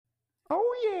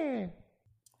Oh, yeah.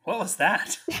 What was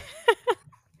that?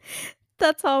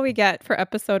 That's all we get for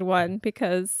episode 1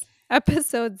 because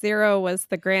episode 0 was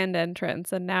the grand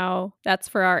entrance, and now that's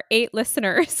for our 8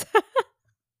 listeners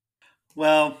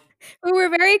Well, who we're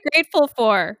very grateful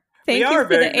for. we Thank you are to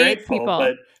very the 8 grateful, people.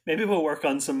 but maybe we'll work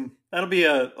on some. That'll be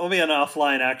an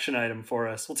offline action item for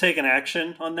us. We'll take an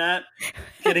action on that.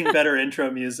 Getting better intro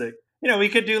music. We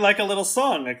could do like a little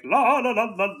song, like la la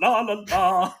la la la la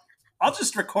la. I'll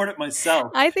just record it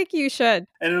myself. I think you should.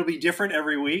 And it'll be different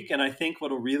every week. And I think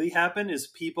what'll really happen is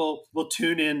people will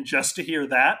tune in just to hear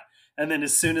that. And then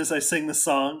as soon as I sing the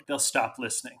song, they'll stop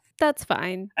listening. That's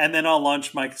fine. And then I'll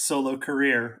launch my solo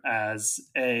career as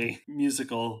a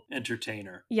musical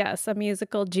entertainer. Yes, a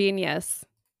musical genius.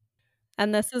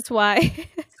 And this is why.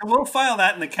 So we'll file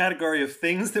that in the category of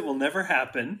things that will never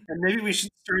happen. And maybe we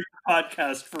should start the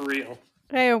podcast for real.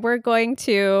 Hey, we're going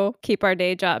to keep our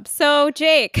day job. So,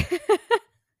 Jake,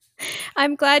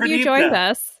 I'm glad you joined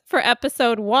us for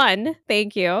episode 1.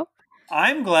 Thank you.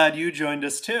 I'm glad you joined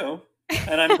us too.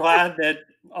 And I'm glad that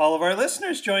all of our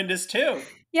listeners joined us too.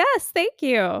 Yes, thank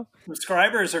you.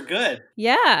 Subscribers are good.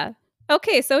 Yeah.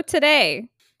 Okay, so today,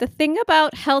 the thing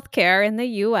about healthcare in the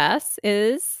US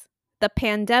is the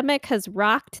pandemic has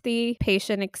rocked the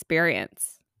patient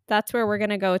experience. That's where we're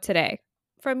going to go today.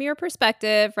 From your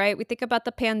perspective, right, we think about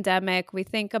the pandemic, we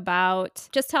think about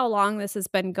just how long this has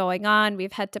been going on.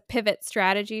 We've had to pivot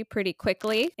strategy pretty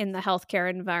quickly in the healthcare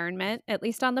environment, at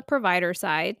least on the provider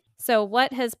side. So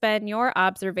what has been your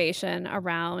observation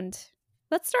around,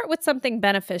 let's start with something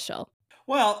beneficial.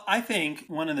 Well, I think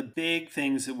one of the big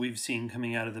things that we've seen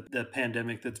coming out of the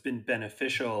pandemic that's been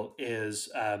beneficial is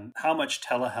how much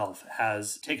telehealth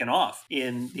has taken off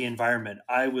in the environment.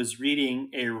 I was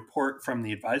reading a report from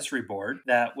the advisory board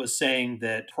that was saying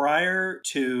that prior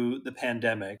to the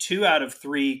pandemic, 2 out of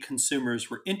 3 consumers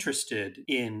were interested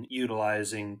in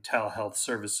utilizing telehealth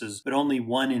services, but only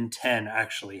 1 in 10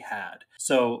 actually had.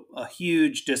 So a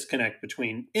huge disconnect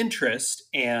between interest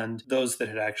and those that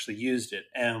had actually used it.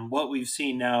 And what we've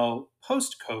seen now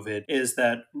post-COVID is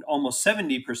that almost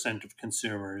 70% of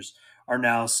consumers are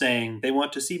now saying they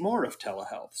want to see more of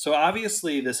telehealth. So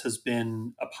obviously this has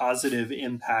been a positive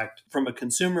impact from a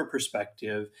consumer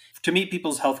perspective to meet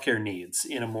people's healthcare needs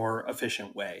in a more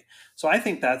efficient way. So I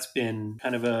think that's been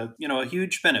kind of a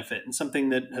huge benefit and something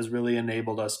that has really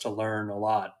enabled us to learn a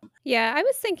lot. Yeah, I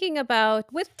was thinking about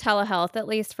with telehealth, at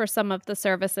least for some of the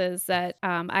services that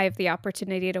I have the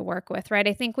opportunity to work with, right?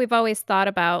 I think we've always thought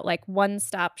about like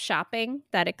one-stop shopping,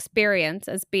 that experience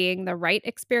as being the right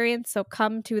experience. So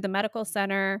come to the medical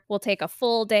center, we'll take a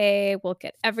full day, we'll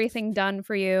get everything done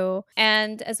for you.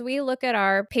 And as we look at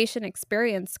our patient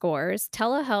experience scores,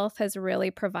 telehealth has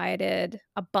really provided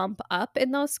a bump up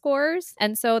in those scores.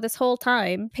 And so this whole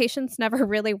time, patients never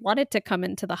really wanted to come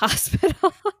into the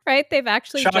hospital, right? They've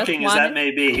actually Shocking as that may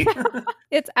be.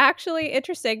 It's actually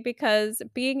interesting because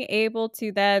being able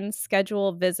to then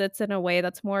schedule visits in a way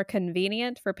that's more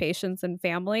convenient for patients and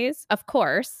families, of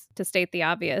course, to state the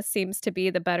obvious, seems to be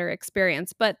the better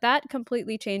experience. But that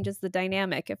completely changes the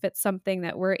dynamic if it's something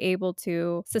that we're able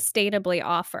to sustainably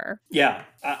offer. Yeah,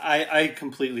 I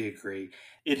completely agree.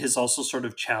 It has also sort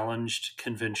of challenged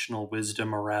conventional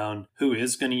wisdom around who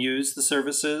is going to use the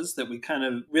services that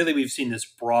we've seen this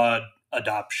broad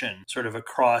adoption sort of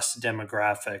across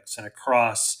demographics and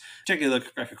particularly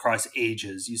across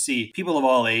ages. You see people of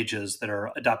all ages that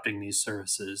are adopting these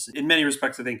services in many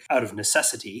respects, I think, out of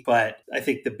necessity. But I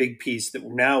think the big piece that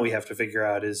now we have to figure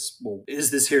out is, well,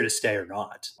 is this here to stay or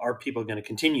not? Are people going to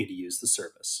continue to use the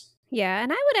service? Yeah,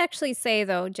 and I would actually say,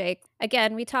 though, Jake,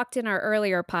 again, we talked in our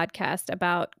earlier podcast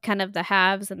about kind of the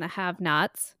haves and the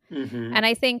have-nots. Mm-hmm. And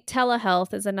I think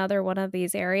telehealth is another one of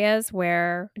these areas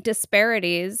where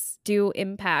disparities do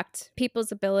impact people's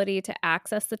ability to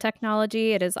access the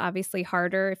technology. It is obviously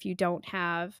harder if you don't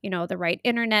have, the right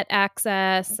internet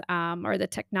access or the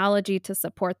technology to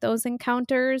support those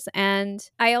encounters. And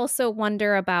I also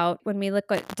wonder about when we look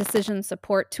at decision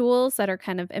support tools that are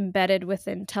kind of embedded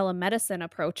within telemedicine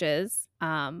approaches.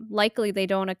 Likely they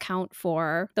don't account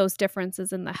for those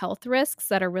differences in the health risks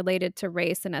that are related to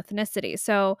race and ethnicity.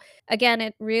 So again,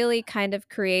 it really kind of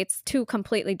creates 2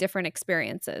 completely different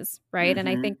experiences, right? Mm-hmm.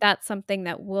 And I think that's something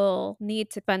that we'll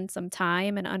need to spend some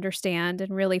time and understand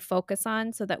and really focus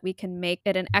on so that we can make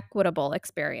it an equitable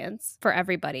experience for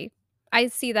everybody. I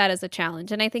see that as a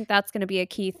challenge. And I think that's going to be a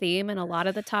key theme in a lot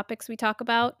of the topics we talk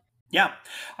about. Yeah,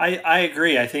 I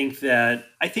agree. I think that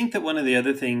I think that one of the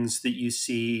other things that you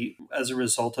see as a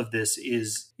result of this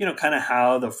is, kind of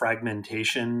how the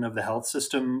fragmentation of the health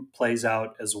system plays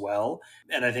out as well.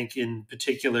 And I think in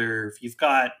particular, if you've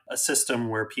got a system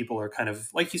where people are kind of,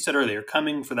 like you said earlier,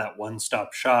 coming for that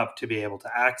one-stop shop to be able to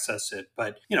access it.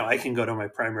 But, I can go to my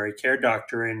primary care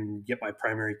doctor and get my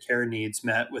primary care needs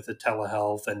met with a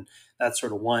telehealth, and that's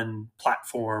sort of one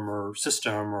platform or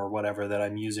system or whatever that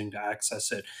I'm using to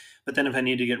access it. But then if I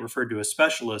need to get referred to a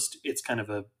specialist, it's kind of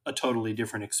a totally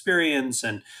different experience.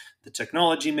 And the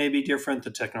technology may be different.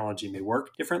 The technology may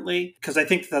work differently. Because I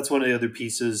think that's one of the other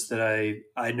pieces that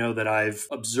I know that I've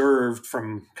observed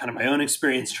from kind of my own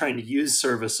experience trying to use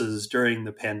services during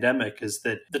the pandemic is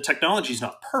that the technology is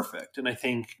not perfect. And I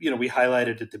think, we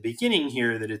highlighted at the beginning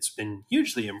here that it's been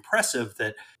hugely impressive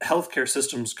that healthcare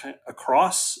systems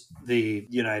across the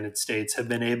United States have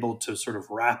been able to sort of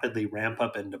rapidly ramp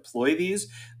up and deploy these,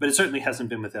 but it certainly hasn't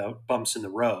been without bumps in the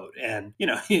road. And,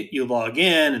 you log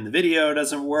in and the video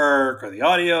doesn't work or the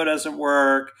audio doesn't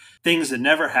work, things that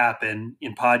never happen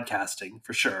in podcasting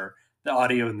for sure. The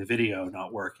audio and the video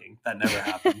not working. That never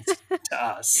happens to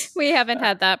us. We haven't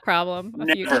had that problem a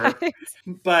few Never. times.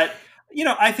 But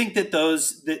I think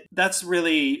that that's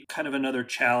really kind of another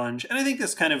challenge. And I think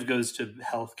this kind of goes to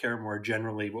healthcare more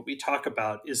generally. What we talk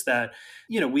about is that,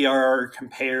 we are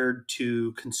compared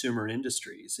to consumer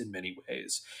industries in many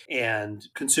ways. And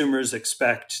consumers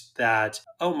expect that,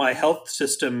 oh, my health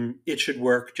system, it should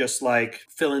work just like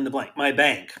fill in the blank, my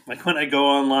bank. Like when I go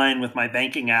online with my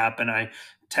banking app and I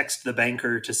text the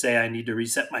banker to say I need to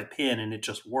reset my PIN and it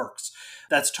just works.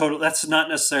 That's not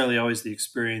necessarily always the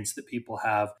experience that people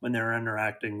have when they're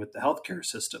interacting with the healthcare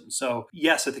system. So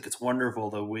yes, I think it's wonderful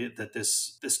that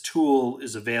this tool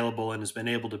is available and has been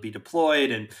able to be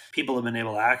deployed, and people have been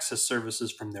able to access services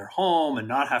from their home and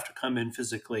not have to come in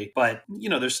physically. But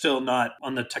there's still not,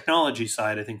 on the technology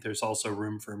side, I think there's also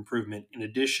room for improvement in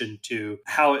addition to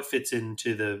how it fits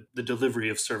into the delivery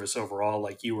of service overall,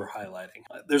 like you were highlighting.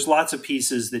 There's lots of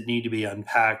pieces that need to be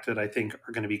unpacked that I think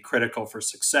are going to be critical for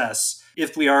success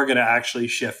if we are going to actually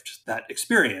shift that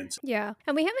experience. Yeah.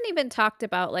 And we haven't even talked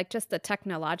about like just the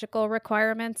technological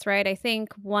requirements, right? I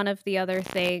think one of the other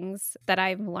things that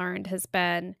I've learned has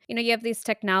been, you have these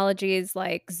technologies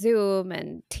like Zoom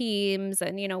and Teams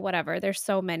and, whatever. There's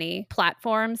so many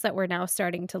platforms that we're now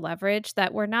starting to leverage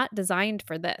that were not designed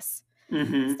for this.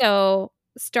 Mm-hmm. So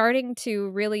starting to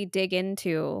really dig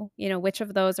into, which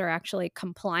of those are actually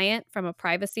compliant from a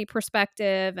privacy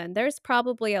perspective. And there's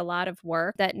probably a lot of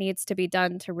work that needs to be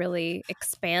done to really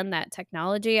expand that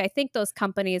technology. I think those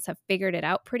companies have figured it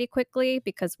out pretty quickly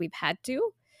because we've had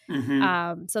to.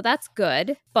 Mm-hmm. So that's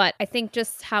good. But I think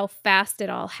just how fast it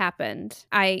all happened,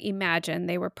 I imagine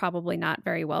they were probably not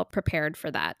very well prepared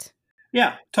for that.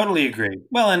 Yeah, totally agree.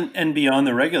 Well, and beyond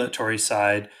the regulatory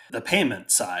side, the payment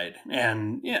side.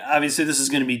 And obviously this is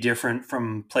going to be different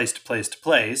from place to place to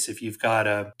place. If you've got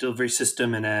a delivery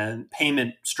system and a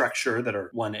payment structure that are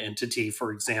one entity,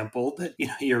 for example, that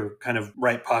you're kind of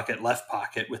right pocket, left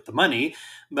pocket with the money.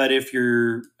 But if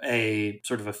you're a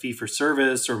sort of a fee for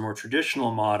service or more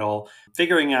traditional model,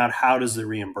 figuring out how does the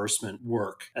reimbursement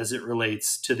work as it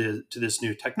relates to this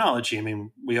new technology. I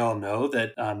mean, we all know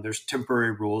that there's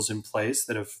temporary rules in place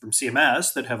that have from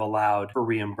CMS that have allowed for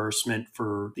reimbursement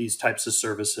for these types of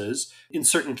services in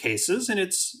certain cases, and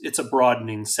it's a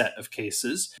broadening set of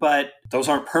cases, but those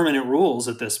aren't permanent rules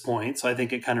at this point. So I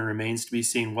think it kind of remains to be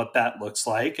seen what that looks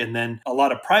like. And then a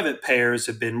lot of private payers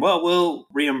have been, well, we'll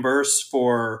reimburse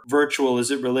for virtual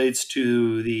as it relates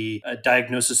to the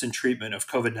diagnosis and treatment of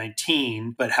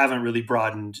COVID-19, but haven't really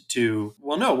broadened to,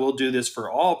 well, no, we'll do this for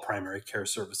all primary care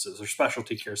services or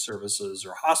specialty care services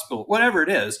or hospital, whatever it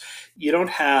is. You don't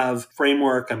have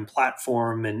framework and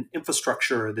platform and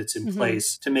infrastructure that's in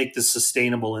place to make this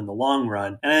sustainable in the long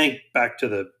run. And I think back to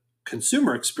the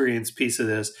consumer experience piece of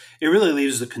this, it really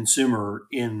leaves the consumer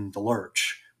in the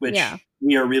lurch, which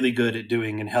we are really good at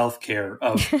doing in healthcare,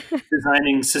 of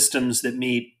designing systems that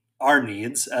meet our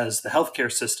needs as the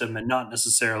healthcare system and not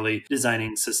necessarily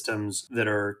designing systems that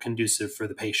are conducive for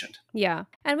the patient. Yeah.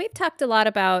 And we've talked a lot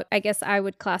about, I guess I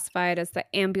would classify it as the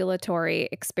ambulatory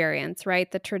experience,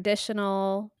 right? The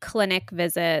traditional clinic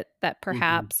visit that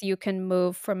perhaps you can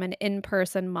move from an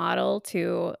in-person model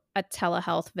to a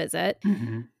telehealth visit.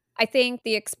 I think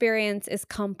the experience is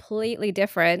completely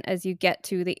different as you get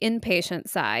to the inpatient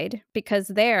side, because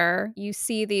there you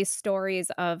see these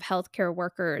stories of healthcare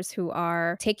workers who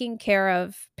are taking care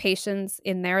of patients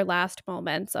in their last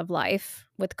moments of life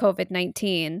with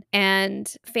COVID-19,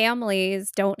 and families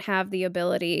don't have the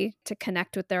ability to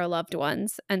connect with their loved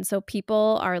ones. And so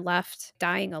people are left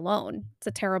dying alone. It's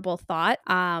a terrible thought.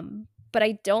 But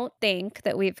I don't think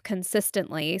that we've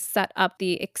consistently set up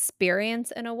the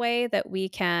experience in a way that we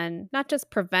can not just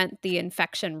prevent the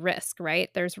infection risk, right?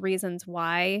 There's reasons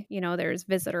why, there's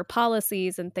visitor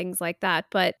policies and things like that.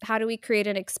 But how do we create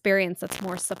an experience that's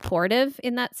more supportive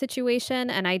in that situation?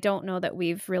 And I don't know that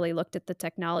we've really looked at the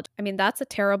technology. I mean, that's a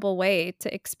terrible way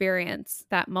to experience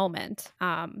that moment.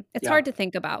 It's hard to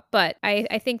think about, but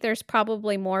I think there's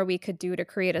probably more we could do to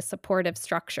create a supportive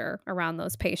structure around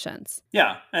those patients.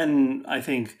 Yeah. And I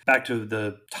think back to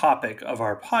the topic of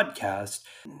our podcast,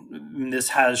 this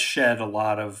has shed a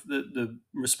lot of the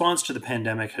response to the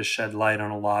pandemic has shed light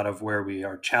on a lot of where we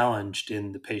are challenged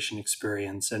in the patient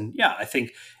experience. And yeah, I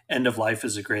think end of life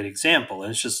is a great example.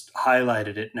 And it's just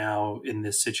highlighted it now in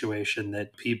this situation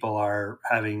that people are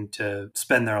having to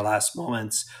spend their last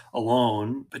moments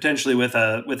alone, potentially with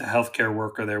a healthcare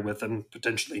worker there with them,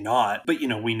 potentially not. But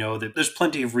we know that there's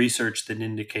plenty of research that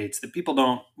indicates that people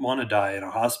don't want to die in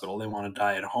a hospital, they want to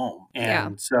die at home.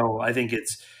 And so I think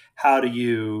it's I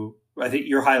think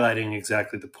you're highlighting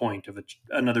exactly the point of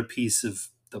another piece of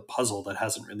the puzzle that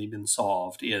hasn't really been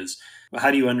solved is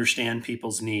how do you understand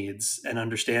people's needs and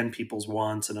understand people's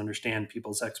wants and understand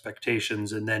people's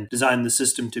expectations and then design the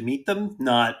system to meet them,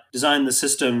 not design the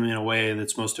system in a way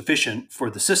that's most efficient for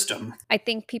the system. I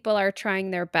think people are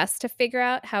trying their best to figure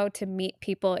out how to meet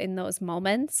people in those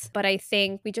moments, but I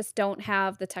think we just don't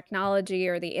have the technology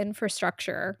or the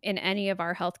infrastructure in any of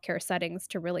our healthcare settings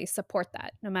to really support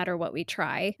that, no matter what we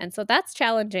try. And so that's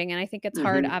challenging. And I think it's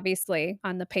hard, obviously,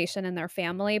 on the patient and their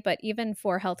family, but even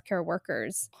for healthcare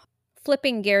workers.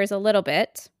 Flipping gears a little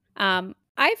bit,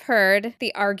 I've heard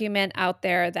the argument out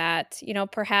there that,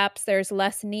 perhaps there's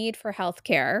less need for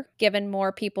healthcare given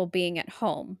more people being at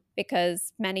home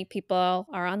because many people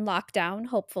are on lockdown,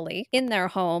 hopefully, in their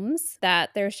homes,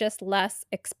 that there's just less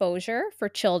exposure for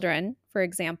children, for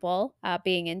example,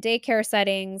 being in daycare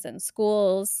settings and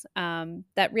schools,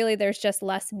 that really there's just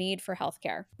less need for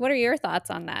healthcare. What are your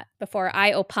thoughts on that before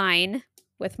I opine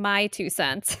with my 2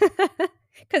 cents?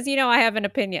 Because, I have an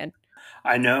opinion.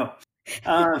 I know.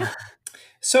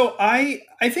 So I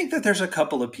think that there's a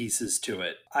couple of pieces to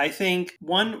it. I think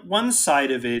one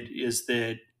side of it is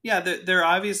that, there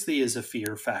obviously is a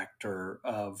fear factor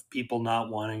of people not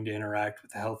wanting to interact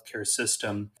with the healthcare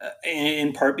system,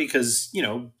 in part because,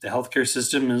 the healthcare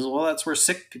system is,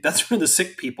 that's where the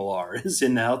sick people are, is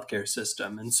in the healthcare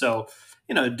system. And so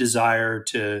desire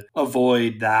to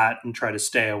avoid that and try to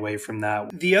stay away from that.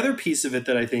 The other piece of it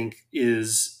that I think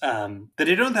is that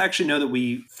I don't actually know that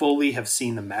we fully have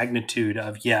seen the magnitude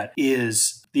of yet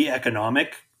is the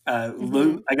economic, I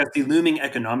guess the looming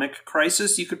economic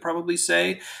crisis, you could probably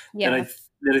say, that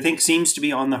I think seems to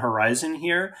be on the horizon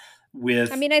here.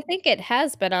 I think it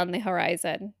has been on the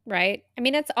horizon, right?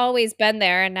 It's always been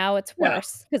there, and now it's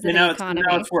worse because of the economy.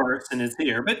 Now it's worse, and it's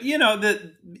here. But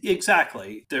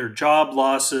exactly, there are job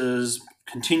losses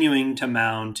continuing to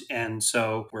mount, and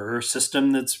so we're a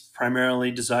system that's primarily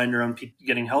designed around people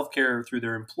getting healthcare through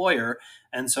their employer.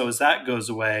 And so as that goes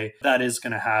away, that is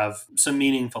going to have some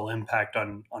meaningful impact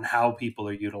on how people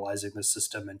are utilizing the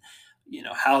system and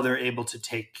how they're able to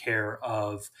take care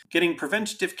of getting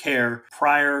preventative care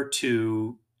prior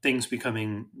to things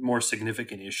becoming more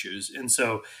significant issues. And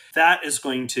so that is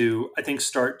going to, I think,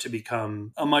 start to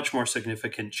become a much more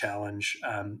significant challenge,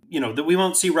 that we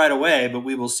won't see right away, but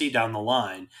we will see down the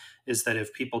line, is that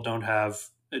if people don't have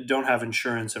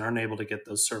insurance and aren't able to get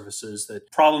those services,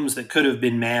 that problems that could have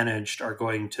been managed are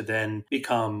going to then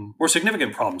become more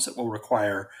significant problems that will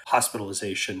require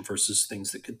hospitalization versus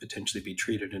things that could potentially be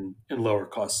treated in lower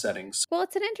cost settings. Well,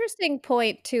 it's an interesting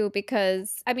point too,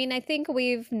 because I think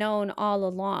we've known all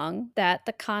along that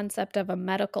the concept of a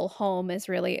medical home is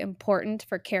really important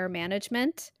for care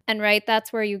management. And right,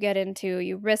 that's where you get into,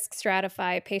 you risk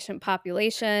stratify patient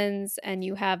populations and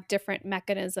you have different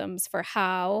mechanisms for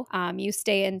how you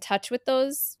stay in touch with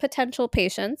those potential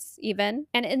patients even.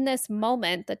 And in this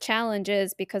moment, the challenge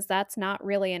is because that's not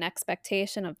really an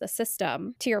expectation of the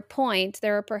system. To your point,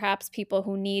 there are perhaps people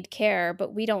who need care,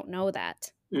 but we don't know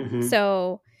that.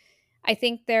 So I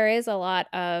think there is a lot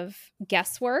of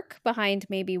guesswork behind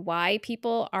maybe why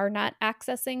people are not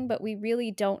accessing, but we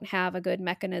really don't have a good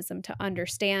mechanism to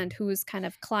understand who's kind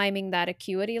of climbing that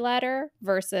acuity ladder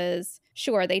versus,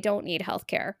 sure, they don't need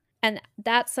healthcare. And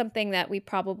that's something that we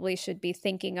probably should be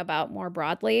thinking about more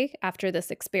broadly after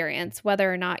this experience,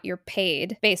 whether or not you're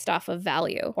paid based off of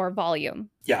value or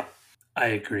volume. Yeah, I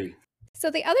agree. So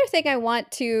the other thing I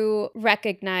want to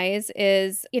recognize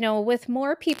is, with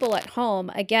more people at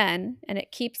home, again, and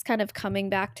it keeps kind of coming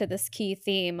back to this key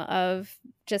theme of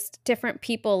just different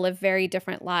people live very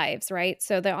different lives, right?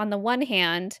 So on the one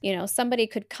hand, somebody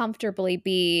could comfortably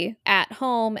be at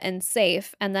home and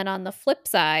safe. And then on the flip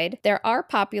side, there are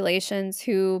populations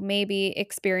who may be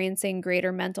experiencing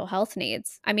greater mental health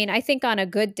needs. I mean, I think on a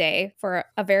good day for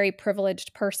a very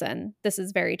privileged person, this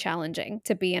is very challenging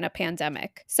to be in a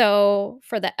pandemic. So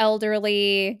for the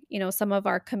elderly, some of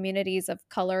our communities of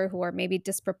color who are maybe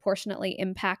disproportionately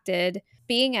impacted,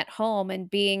 being at home and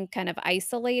being kind of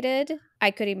isolated,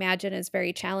 I could imagine is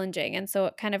very challenging. And so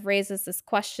it kind of raises this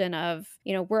question of,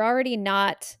 we're already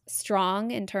not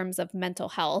strong in terms of mental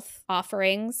health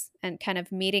offerings and kind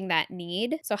of meeting that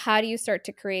need. So how do you start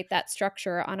to create that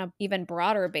structure on an even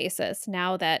broader basis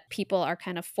now that people are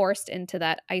kind of forced into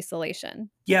that isolation?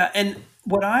 Yeah, and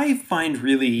what I find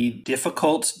really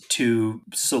difficult to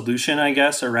solution, I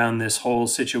guess, around this whole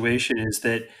situation is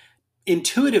that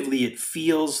intuitively it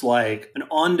feels like an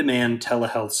on-demand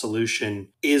telehealth solution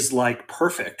is like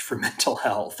perfect for mental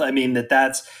health. I mean,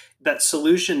 that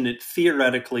solution that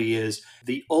theoretically is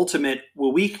the ultimate,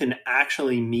 well, we can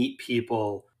actually meet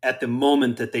people at the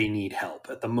moment that they need help,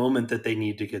 at the moment that they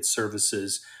need to get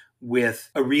services,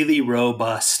 with a really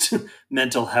robust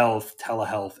mental health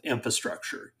telehealth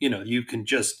infrastructure. You can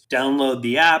just download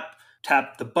the app,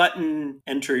 tap the button,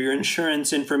 enter your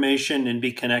insurance information, and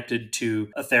be connected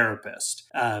to a therapist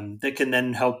that can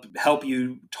then help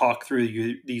you talk through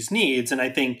these needs. And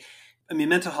I mean,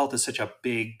 mental health is such a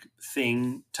big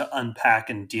thing to unpack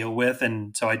and deal with,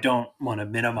 and so I don't want to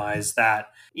minimize that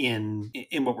in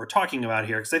what we're talking about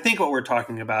here, because I think what we're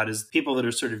talking about is people that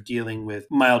are sort of dealing with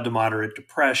mild to moderate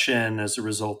depression as a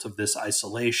result of this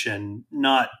isolation,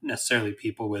 not necessarily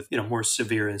people with more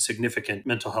severe and significant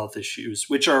mental health issues,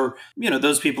 which are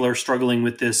those people are struggling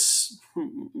with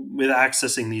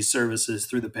accessing these services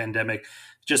through the pandemic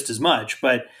just as much.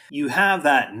 But you have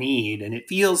that need, and it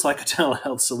feels like a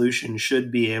telehealth solution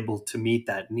should be able to meet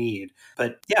that need.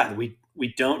 But yeah, we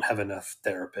don't have enough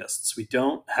therapists. We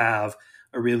don't have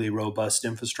a really robust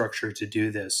infrastructure to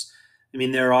do this. I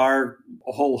mean, there are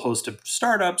a whole host of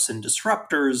startups and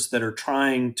disruptors that are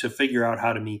trying to figure out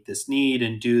how to meet this need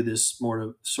and do this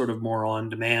more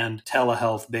on-demand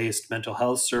telehealth-based mental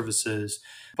health services,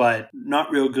 but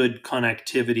not real good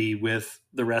connectivity with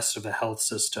the rest of the health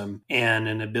system and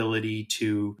an ability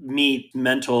to meet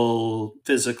mental,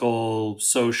 physical,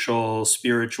 social,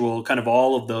 spiritual, kind of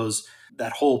all of those,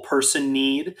 that whole person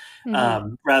need,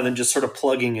 rather than just sort of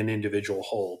plugging an individual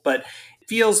hole. But it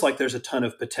feels like there's a ton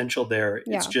of potential there.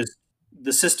 Yeah. It's just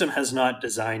the system has not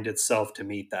designed itself to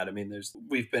meet that. I mean,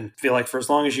 feel like for as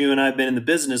long as you and I have been in the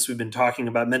business, we've been talking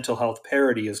about mental health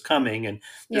parity is coming, and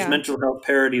there's mental health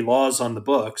parity laws on the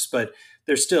books, but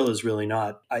there still is really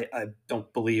not, I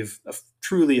don't believe, a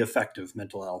truly effective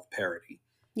mental health parity.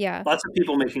 Yeah. Lots of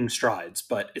people making strides,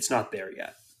 but it's not there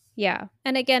yet. Yeah.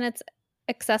 And again, it's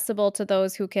accessible to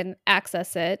those who can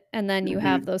access it. And then you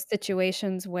have those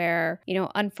situations where,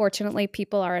 unfortunately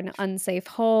people are in unsafe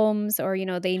homes, or,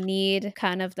 they need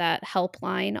kind of that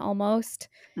helpline almost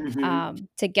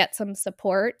to get some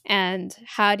support. And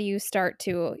how do you start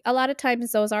to, a lot of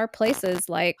times those are places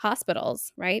like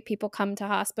hospitals, right? People come to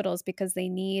hospitals because they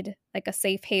need like a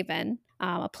safe haven,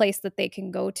 a place that they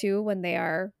can go to when they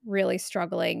are really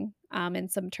struggling in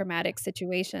some traumatic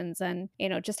situations. And,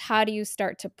 just how do you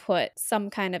start to put some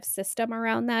kind of system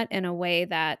around that in a way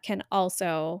that can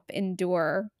also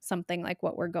endure something like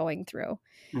what we're going through?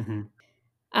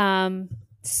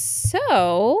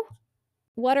 So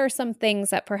what are some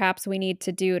things that perhaps we need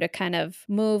to do to kind of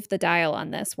move the dial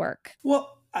on this work?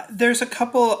 Well, there's a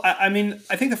couple. I mean,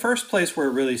 I think the first place where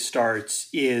it really starts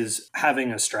is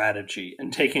having a strategy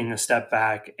and taking a step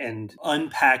back and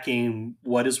unpacking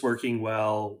what is working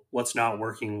well, what's not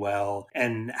working well,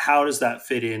 and how does that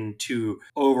fit into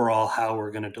overall how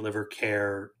we're going to deliver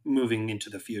care moving into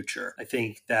the future. I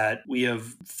think that we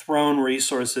have thrown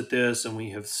resource at this, and we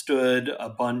have stood a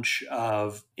bunch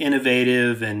of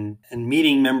innovative and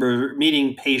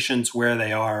meeting patients where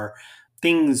they are,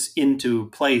 things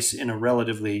into place in a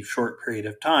relatively short period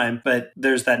of time. But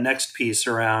there's that next piece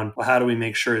around, well, how do we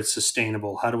make sure it's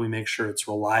sustainable? How do we make sure it's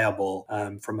reliable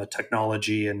from a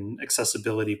technology and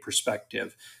accessibility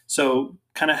perspective? So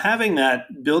kind of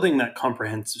building that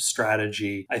comprehensive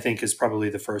strategy, I think, is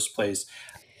probably the first place.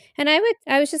 And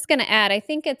I was just going to add, I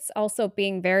think it's also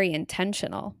being very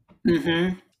intentional.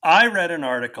 I read an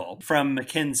article from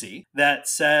McKinsey that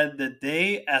said that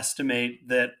they estimate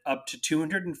that up to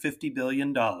 $250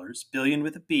 billion, billion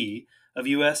with a B, of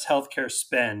U.S. healthcare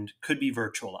spend could be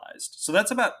virtualized. So that's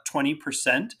about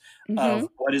 20% of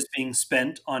what is being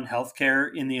spent on healthcare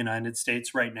in the United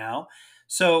States right now.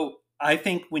 So I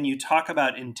think when you talk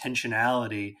about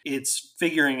intentionality, it's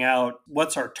figuring out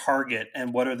what's our target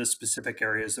and what are the specific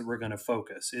areas that we're going to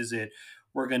focus. Is it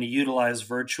we're going to utilize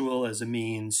virtual as a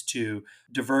means to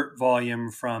divert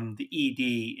volume from the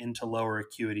ED into lower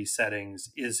acuity settings?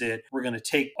 Is it we're going to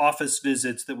take office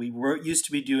visits that we were used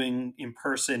to be doing in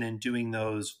person and doing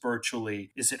those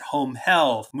virtually? Is it home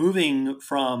health, moving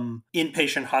from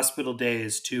inpatient hospital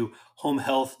days to home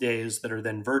health days that are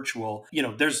then virtual?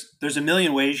 There's a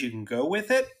million ways you can go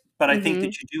with it, but I think Hmm.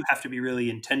 that you do have to be really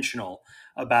intentional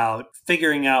about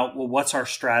figuring out, well, what's our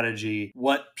strategy?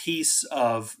 What piece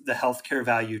of the healthcare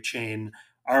value chain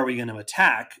are we going to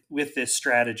attack with this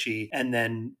strategy? And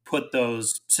then put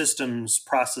those systems,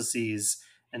 processes,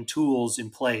 and tools in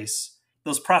place,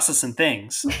 those process and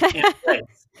things in place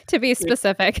To be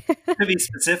specific. to be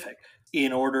specific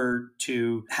in order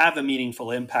to have a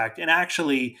meaningful impact and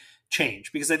actually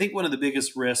change. Because I think one of the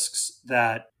biggest risks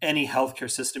that any healthcare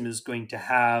system is going to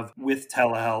have with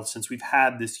telehealth, since we've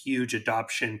had this huge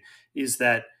adoption, is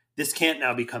that this can't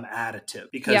now become additive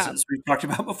because, Yeah. as we talked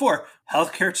about before,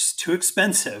 healthcare is too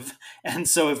expensive. And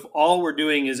so, if all we're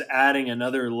doing is adding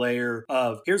another layer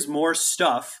of here's more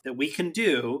stuff that we can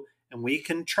do and we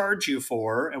can charge you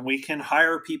for, and we can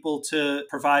hire people to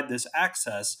provide this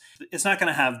access, it's not going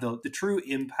to have the true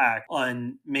impact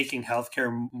on making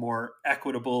healthcare more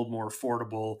equitable, more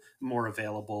affordable, more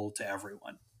available to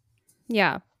everyone.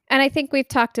 Yeah. And I think we've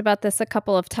talked about this a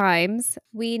couple of times.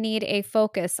 We need a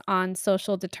focus on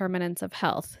social determinants of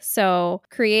health. So,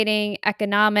 creating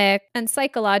economic and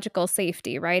psychological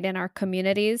safety, right, in our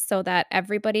communities so that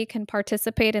everybody can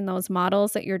participate in those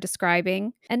models that you're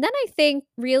describing. And then I think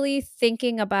really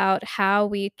thinking about how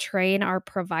we train our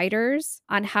providers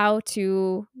on how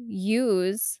to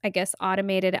use, I guess,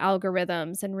 automated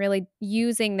algorithms and really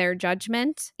using their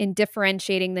judgment in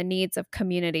differentiating the needs of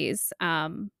communities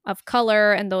of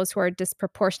color and those who are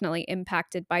disproportionately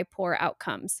impacted by poor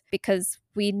outcomes, because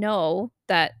we know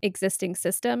that existing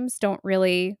systems don't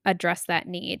really address that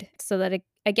need. So that,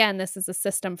 again, this is a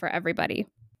system for everybody.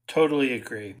 Totally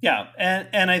agree. Yeah.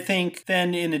 And I think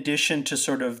then in addition to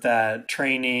sort of that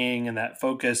training and that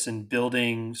focus and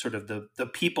building sort of the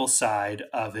people side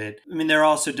of it, I mean, there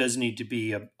also does need to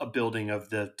be a building of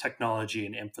the technology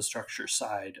and infrastructure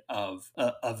side of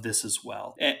this as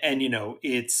well. And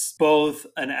it's both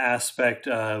an aspect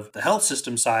of the health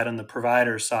system side on the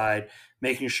provider side,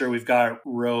 making sure we've got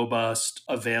robust,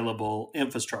 available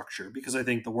infrastructure. Because I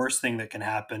think the worst thing that can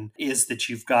happen is that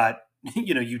you've got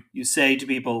you say to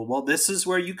people, well, this is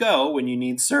where you go when you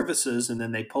need services, and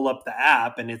then they pull up the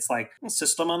app and it's like,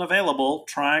 system unavailable,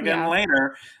 try again Yeah.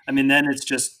 later. I mean, then it's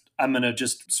just, I'm going to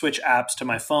just switch apps to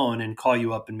my phone and call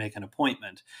you up and make an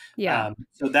appointment. Yeah.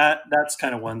 So that's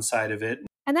kind of one side of it.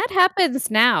 And that happens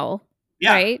now,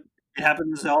 Yeah, right? it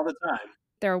happens all the time.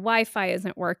 Their Wi-Fi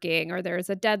isn't working or there's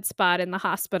a dead spot in the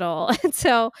hospital. And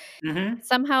so Hmm.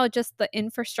 somehow just the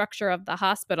infrastructure of the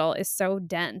hospital is so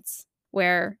dense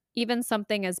where even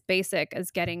something as basic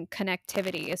as getting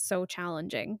connectivity is so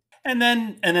challenging. And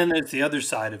then there's the other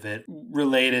side of it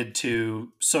related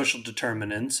to social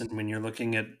determinants. And when you're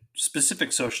looking at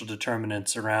specific social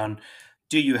determinants around,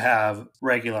 do you have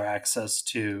regular access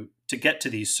to get to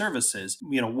these services?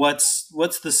 What's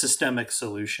the systemic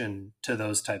solution to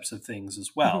those types of things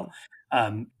as well?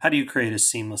 Mhm. How do you create a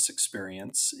seamless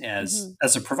experience as Mhm.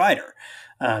 as a provider?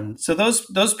 So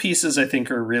those pieces I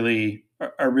think are really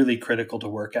critical to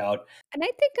work out. And I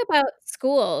think about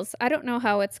schools. I don't know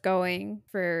how it's going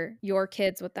for your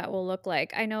kids, what that will look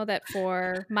like. I know that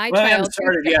for my Well, I haven't child, who's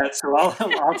started yet,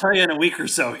 so I'll tell you in a week or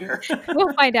so here.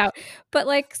 we'll find out. But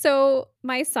like, so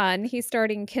my son, he's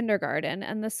starting kindergarten,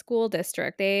 and the school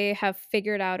district, they have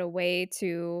figured out a way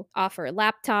to offer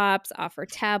laptops, offer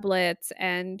tablets,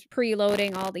 and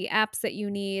preloading all the apps that you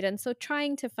need. And so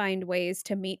trying to find ways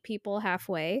to meet people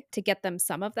halfway to get them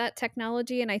some of that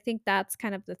technology. And I think that's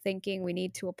kind of the thinking we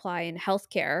need to apply in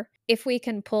healthcare. If we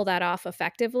can pull that off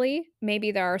effectively,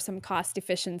 maybe there are some cost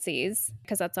efficiencies,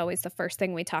 because that's always the first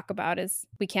thing we talk about is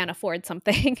we can't afford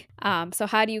something. So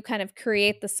how do you kind of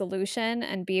create the solution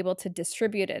and be able to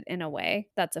distribute it in a way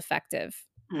that's effective?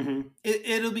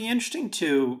 It'll be interesting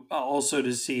to also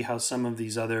to see how some of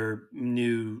these other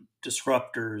new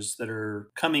disruptors that are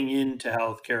coming into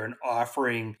healthcare and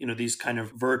offering, these kind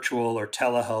of virtual or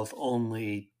telehealth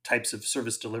only types of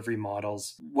service delivery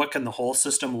models. What can the whole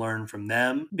system learn from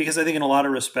them? Because I think in a lot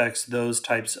of respects, those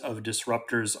types of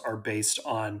disruptors are based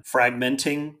on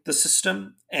fragmenting the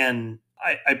system. And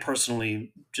I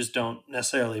personally just don't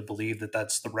necessarily believe that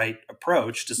that's the right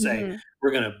approach to say, Mhm.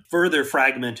 we're going to further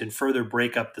fragment and further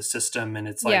break up the system. And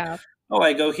it's like, Yeah. oh,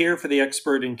 I go here for the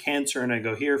expert in cancer and I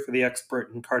go here for the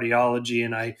expert in cardiology,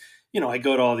 and I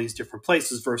go to all these different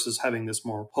places versus having this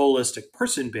more holistic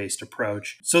person-based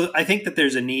approach. So I think that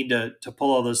there's a need to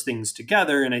pull all those things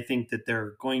together. And I think that there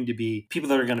are going to be people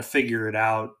that are going to figure it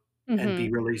out and be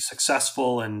really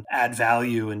successful and add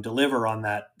value and deliver on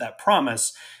that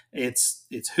promise. It's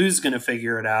who's going to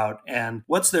figure it out and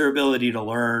what's their ability to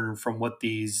learn from what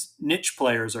these niche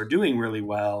players are doing really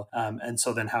well. And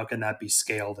so then how can that be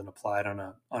scaled and applied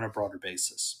on a broader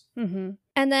basis? And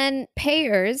then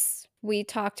payers, we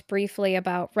talked briefly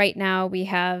about right now we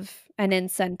have an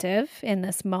incentive in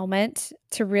this moment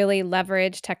to really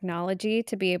leverage technology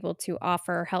to be able to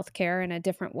offer healthcare in a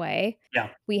different way. Yeah.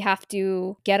 We have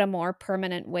to get a more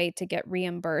permanent way to get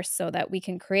reimbursed so that we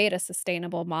can create a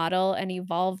sustainable model and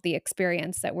evolve the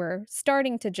experience that we're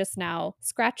starting to just now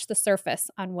scratch the surface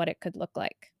on what it could look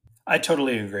like. I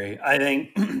totally agree. I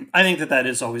think that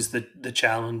is always the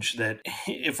challenge, that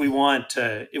if we want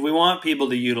people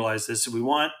to utilize this, if we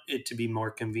want it to be more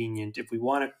convenient, if we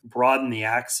want to broaden the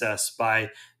access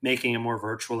by making it more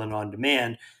virtual and on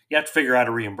demand, you have to figure out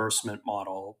a reimbursement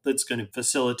model that's going to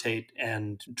facilitate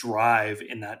and drive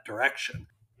in that direction.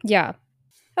 Yeah.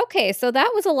 Okay, so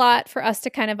that was a lot for us to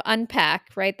kind of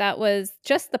unpack, right? That was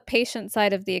just the patient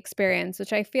side of the experience,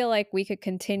 which I feel like we could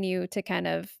continue to kind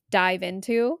of dive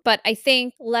into. But I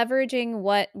think leveraging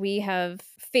what we have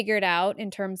figured out in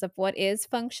terms of what is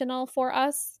functional for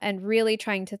us and really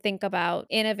trying to think about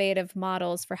innovative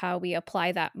models for how we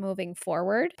apply that moving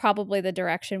forward, probably the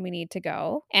direction we need to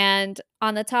go. And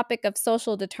on the topic of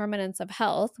social determinants of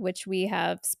health, which we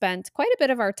have spent quite a bit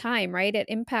of our time, right? It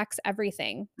impacts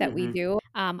everything that we do.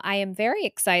 I am very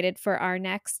excited for our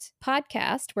next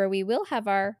podcast where we will have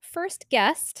our first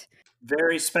guest.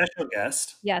 Very special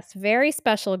guest. Yes, very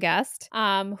special guest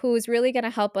who's really going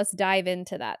to help us dive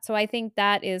into that. So I think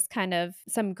that is kind of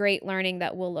some great learning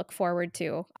that we'll look forward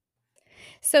to.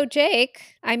 So,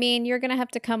 Jake, I mean, you're going to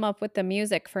have to come up with the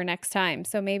music for next time.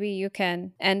 So maybe you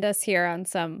can end us here on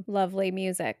some lovely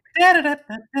music.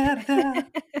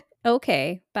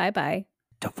 Okay, bye-bye.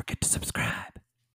 Don't forget to subscribe.